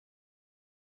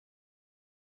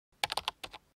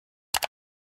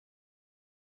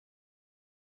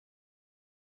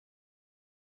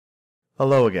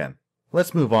Hello again.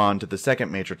 Let's move on to the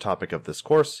second major topic of this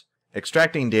course,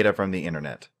 extracting data from the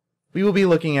internet. We will be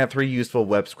looking at three useful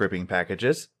web scraping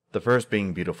packages, the first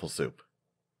being Beautiful Soup.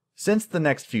 Since the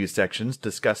next few sections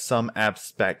discuss some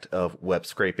aspect of web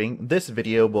scraping, this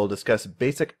video will discuss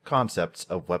basic concepts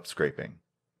of web scraping.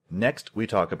 Next, we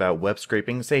talk about web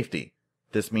scraping safety.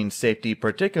 This means safety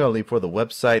particularly for the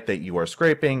website that you are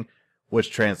scraping,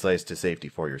 which translates to safety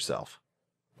for yourself.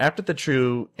 After the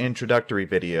true introductory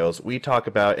videos, we talk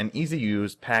about an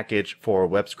easy-use package for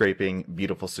web scraping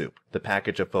Beautiful Soup, the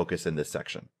package of focus in this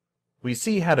section. We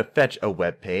see how to fetch a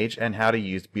web page and how to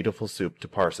use Beautiful Soup to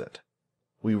parse it.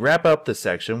 We wrap up the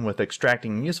section with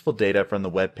extracting useful data from the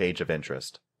web page of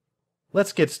interest.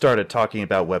 Let's get started talking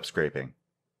about web scraping.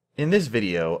 In this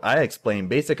video, I explain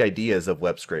basic ideas of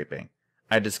web scraping.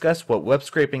 I discuss what web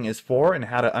scraping is for and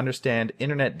how to understand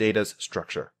internet data's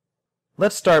structure.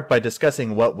 Let's start by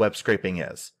discussing what web scraping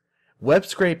is. Web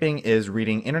scraping is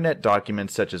reading internet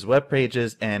documents such as web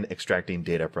pages and extracting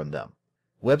data from them.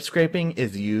 Web scraping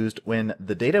is used when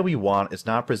the data we want is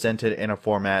not presented in a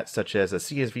format such as a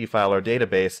CSV file or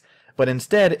database, but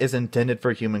instead is intended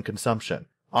for human consumption.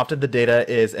 Often the data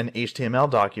is an HTML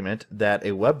document that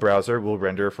a web browser will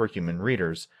render for human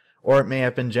readers, or it may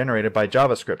have been generated by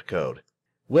JavaScript code.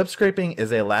 Web scraping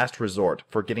is a last resort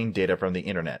for getting data from the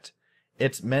internet.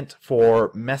 It's meant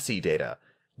for messy data.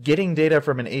 Getting data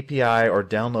from an API or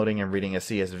downloading and reading a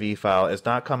CSV file is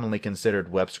not commonly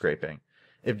considered web scraping.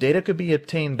 If data could be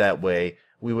obtained that way,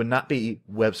 we would not be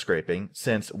web scraping,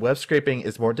 since web scraping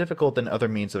is more difficult than other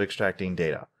means of extracting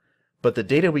data. But the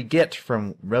data we get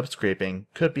from web scraping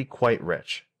could be quite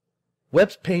rich.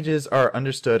 Web pages are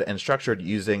understood and structured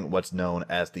using what's known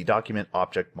as the Document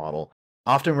Object Model,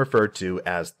 often referred to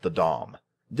as the DOM.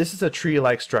 This is a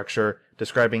tree-like structure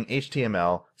describing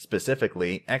HTML,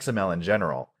 specifically XML in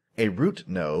general. A root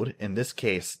node, in this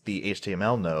case the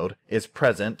HTML node, is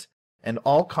present, and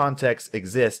all context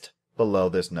exists below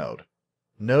this node.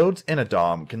 Nodes in a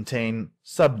DOM contain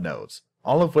subnodes,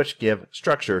 all of which give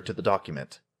structure to the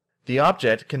document. The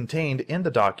object contained in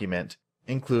the document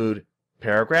include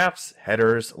paragraphs,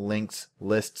 headers, links,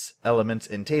 lists, elements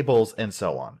in tables, and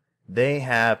so on. They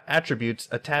have attributes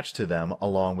attached to them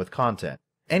along with content,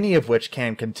 any of which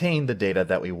can contain the data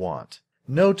that we want.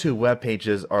 No two web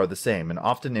pages are the same, and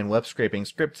often in web scraping,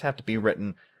 scripts have to be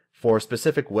written for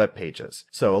specific web pages.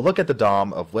 So a look at the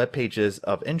DOM of web pages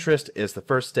of interest is the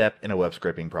first step in a web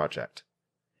scraping project.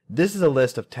 This is a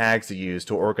list of tags used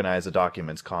to organize a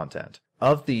document's content.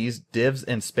 Of these, divs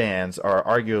and spans are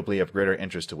arguably of greater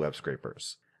interest to web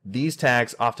scrapers. These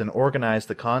tags often organize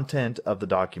the content of the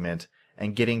document,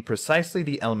 and getting precisely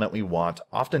the element we want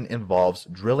often involves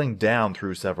drilling down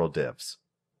through several divs.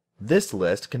 This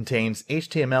list contains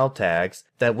HTML tags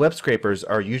that web scrapers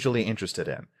are usually interested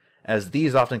in, as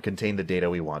these often contain the data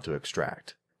we want to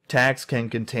extract. Tags can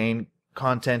contain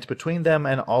content between them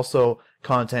and also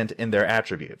content in their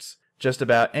attributes. Just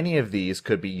about any of these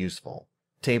could be useful.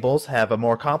 Tables have a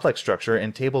more complex structure,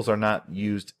 and tables are not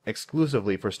used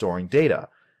exclusively for storing data.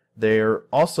 They're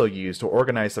also used to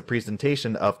organize the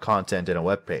presentation of content in a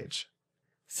web page.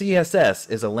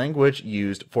 CSS is a language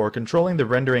used for controlling the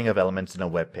rendering of elements in a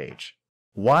web page.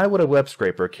 Why would a web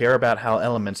scraper care about how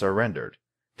elements are rendered?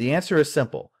 The answer is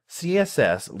simple.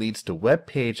 CSS leads to web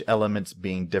page elements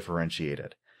being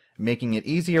differentiated, making it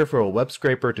easier for a web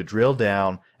scraper to drill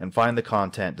down and find the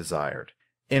content desired.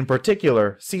 In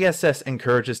particular, CSS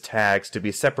encourages tags to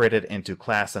be separated into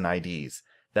class and IDs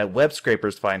that web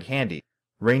scrapers find handy,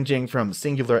 ranging from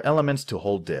singular elements to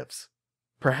whole divs.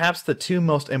 Perhaps the two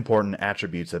most important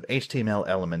attributes of HTML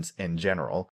elements in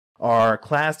general are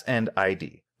class and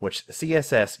ID, which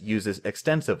CSS uses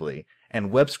extensively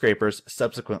and web scrapers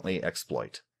subsequently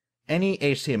exploit. Any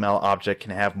HTML object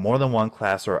can have more than one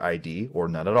class or ID, or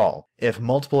none at all. If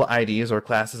multiple IDs or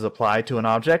classes apply to an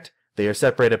object, they are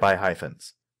separated by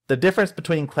hyphens. The difference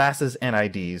between classes and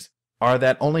IDs are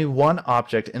that only one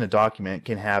object in a document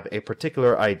can have a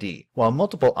particular ID, while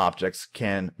multiple objects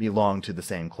can belong to the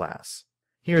same class.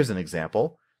 Here's an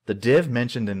example. The div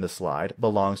mentioned in the slide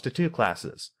belongs to two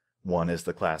classes. One is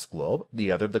the class globe,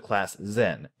 the other the class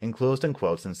zen, enclosed in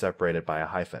quotes and separated by a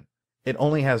hyphen. It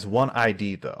only has one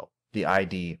ID though, the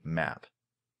ID map.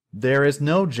 There is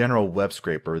no general web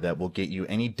scraper that will get you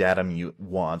any datum you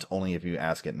want only if you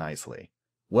ask it nicely.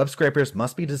 Web scrapers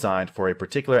must be designed for a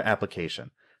particular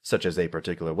application, such as a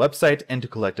particular website, and to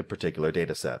collect a particular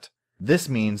dataset. This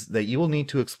means that you will need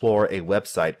to explore a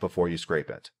website before you scrape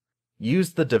it.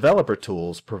 Use the developer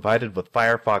tools provided with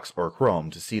Firefox or Chrome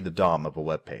to see the DOM of a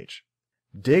web page.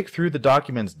 Dig through the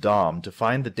document's DOM to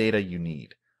find the data you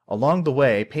need. Along the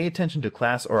way, pay attention to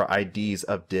class or IDs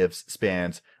of divs,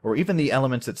 spans, or even the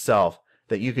elements itself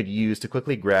that you could use to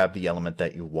quickly grab the element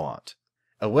that you want.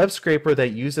 A web scraper that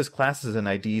uses classes and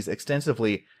IDs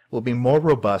extensively will be more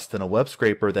robust than a web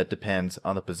scraper that depends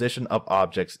on the position of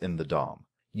objects in the DOM.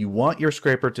 You want your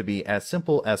scraper to be as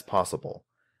simple as possible.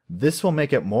 This will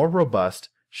make it more robust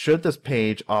should this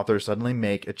page author suddenly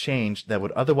make a change that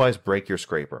would otherwise break your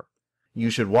scraper. You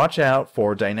should watch out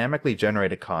for dynamically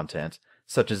generated content,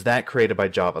 such as that created by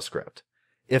JavaScript.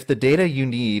 If the data you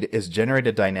need is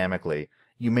generated dynamically,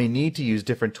 you may need to use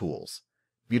different tools.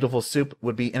 Beautiful Soup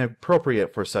would be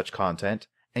inappropriate for such content,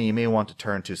 and you may want to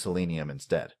turn to Selenium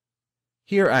instead.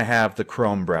 Here I have the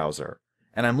Chrome browser,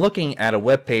 and I'm looking at a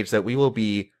web page that we will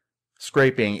be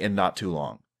scraping in not too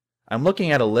long. I'm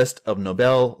looking at a list of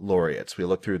Nobel laureates. We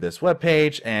look through this web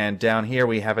page, and down here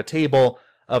we have a table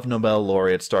of Nobel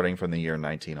laureates starting from the year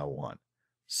 1901.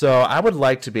 So I would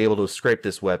like to be able to scrape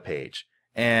this web page,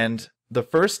 and the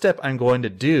first step I'm going to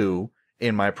do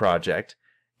in my project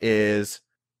is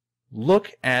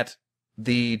look at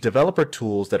the developer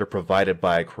tools that are provided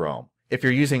by Chrome. If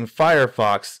you're using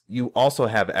Firefox, you also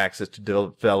have access to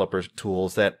developer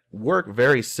tools that work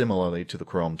very similarly to the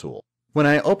Chrome tool. When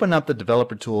I open up the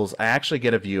developer tools, I actually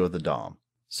get a view of the DOM.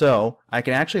 So I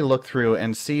can actually look through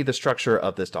and see the structure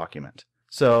of this document.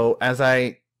 So as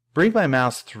I bring my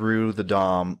mouse through the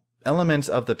DOM, elements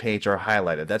of the page are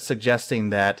highlighted. That's suggesting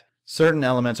that certain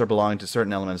elements are belonging to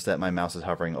certain elements that my mouse is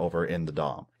hovering over in the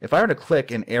DOM. If I were to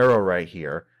click an arrow right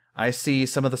here, I see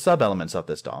some of the sub-elements of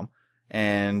this DOM,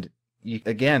 and you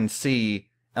again see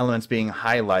elements being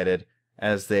highlighted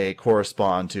as they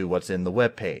correspond to what's in the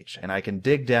web page. And I can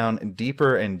dig down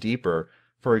deeper and deeper.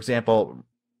 For example,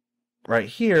 right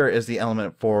here is the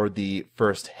element for the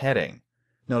first heading.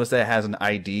 Notice that it has an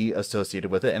ID associated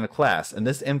with it and a class, and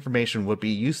this information would be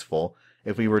useful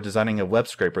if we were designing a web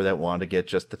scraper that wanted to get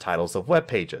just the titles of web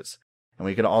pages. And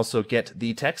we could also get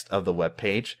the text of the web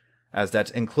page, as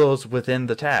that's enclosed within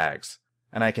the tags.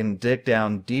 And I can dig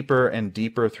down deeper and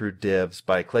deeper through divs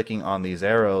by clicking on these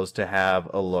arrows to have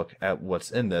a look at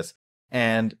what's in this.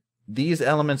 And these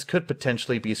elements could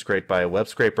potentially be scraped by a web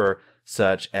scraper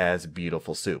such as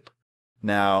Beautiful Soup.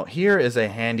 Now, here is a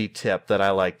handy tip that I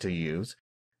like to use.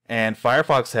 And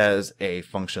Firefox has a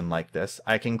function like this.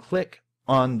 I can click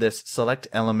on this Select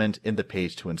Element in the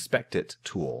Page to Inspect It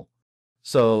tool.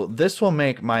 So this will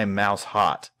make my mouse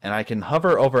hot, and I can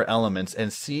hover over elements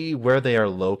and see where they are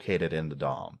located in the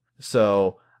DOM.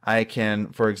 So I can,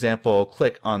 for example,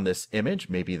 click on this image.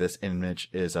 Maybe this image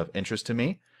is of interest to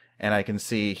me, and I can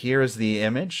see here is the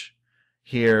image.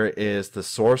 Here is the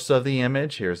source of the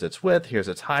image. Here's its width. Here's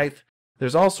its height.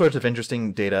 There's all sorts of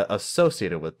interesting data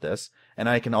associated with this, and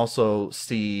I can also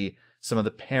see some of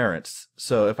the parents.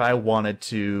 So if I wanted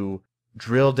to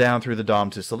drill down through the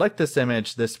DOM to select this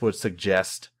image, this would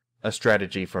suggest a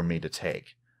strategy for me to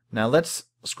take. Now let's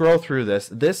scroll through this.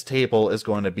 This table is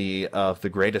going to be of the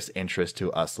greatest interest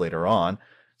to us later on.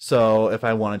 So if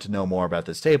I wanted to know more about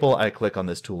this table, I click on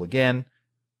this tool again,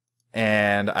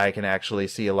 and I can actually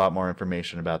see a lot more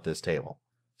information about this table.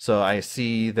 So I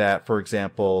see that, for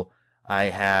example, I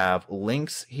have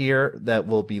links here that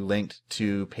will be linked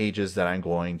to pages that I'm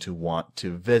going to want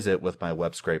to visit with my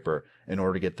web scraper in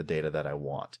order to get the data that I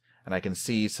want. And I can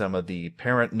see some of the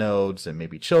parent nodes and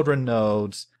maybe children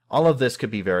nodes. All of this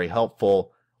could be very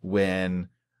helpful when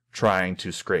trying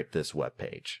to scrape this web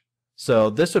page. So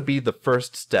this would be the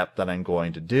first step that I'm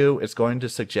going to do. It's going to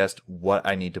suggest what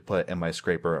I need to put in my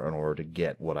scraper in order to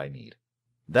get what I need.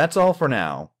 That's all for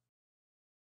now.